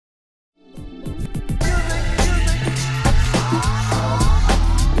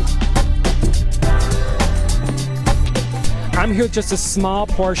I'm here with just a small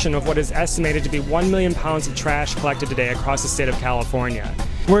portion of what is estimated to be 1 million pounds of trash collected today across the state of California.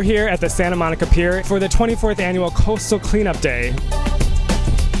 We're here at the Santa Monica Pier for the 24th annual Coastal Cleanup Day.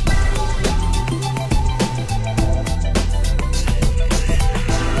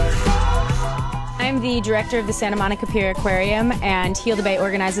 I'm the director of the Santa Monica Pier Aquarium, and Heal the Bay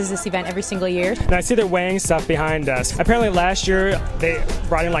organizes this event every single year. And I see they're weighing stuff behind us. Apparently last year they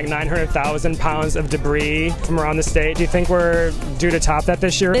brought in like 900,000 pounds of debris from around the state. Do you think we're due to top that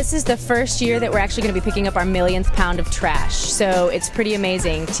this year? This is the first year that we're actually going to be picking up our millionth pound of trash, so it's pretty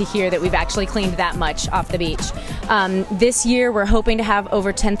amazing to hear that we've actually cleaned that much off the beach. This year we're hoping to have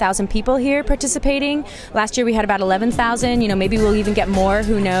over 10,000 people here participating. Last year we had about 11,000. You know, maybe we'll even get more,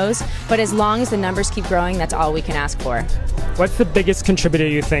 who knows, but as long as the numbers keep growing, that's all we can ask for. What's the biggest contributor,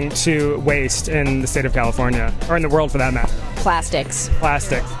 you think, to waste in the state of California, or in the world for that matter? Plastics.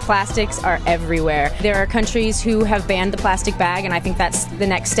 Plastics. Plastics are everywhere. There are countries who have banned the plastic bag, and I think that's the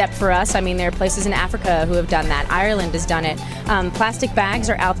next step for us. I mean, there are places in Africa who have done that. Ireland has done it. Plastic bags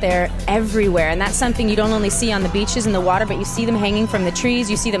are out there everywhere, and that's something you don't only see on the beaches and the water, but you see them hanging from the trees,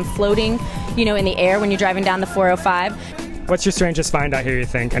 you see them floating, you know, in the air when you're driving down the 405. What's your strangest find out here, you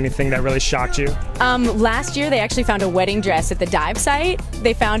think? Anything that really shocked you? Last year they actually found a wedding dress at the dive site.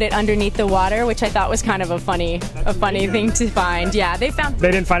 They found it underneath the water, which I thought was kind of a funny thing to find. Yeah, they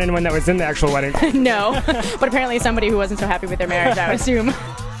didn't find anyone that was in the actual wedding. No, but apparently somebody who wasn't so happy with their marriage, I would assume.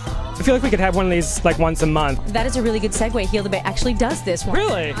 I feel like we could have one of these like once a month. That is a really good segue. Heal the Bay actually does this once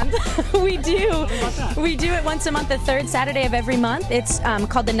a month. We do. We do it once a month, the third Saturday of every month. It's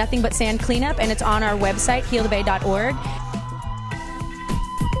called the Nothing But Sand Cleanup, and it's on our website, healthebay.org.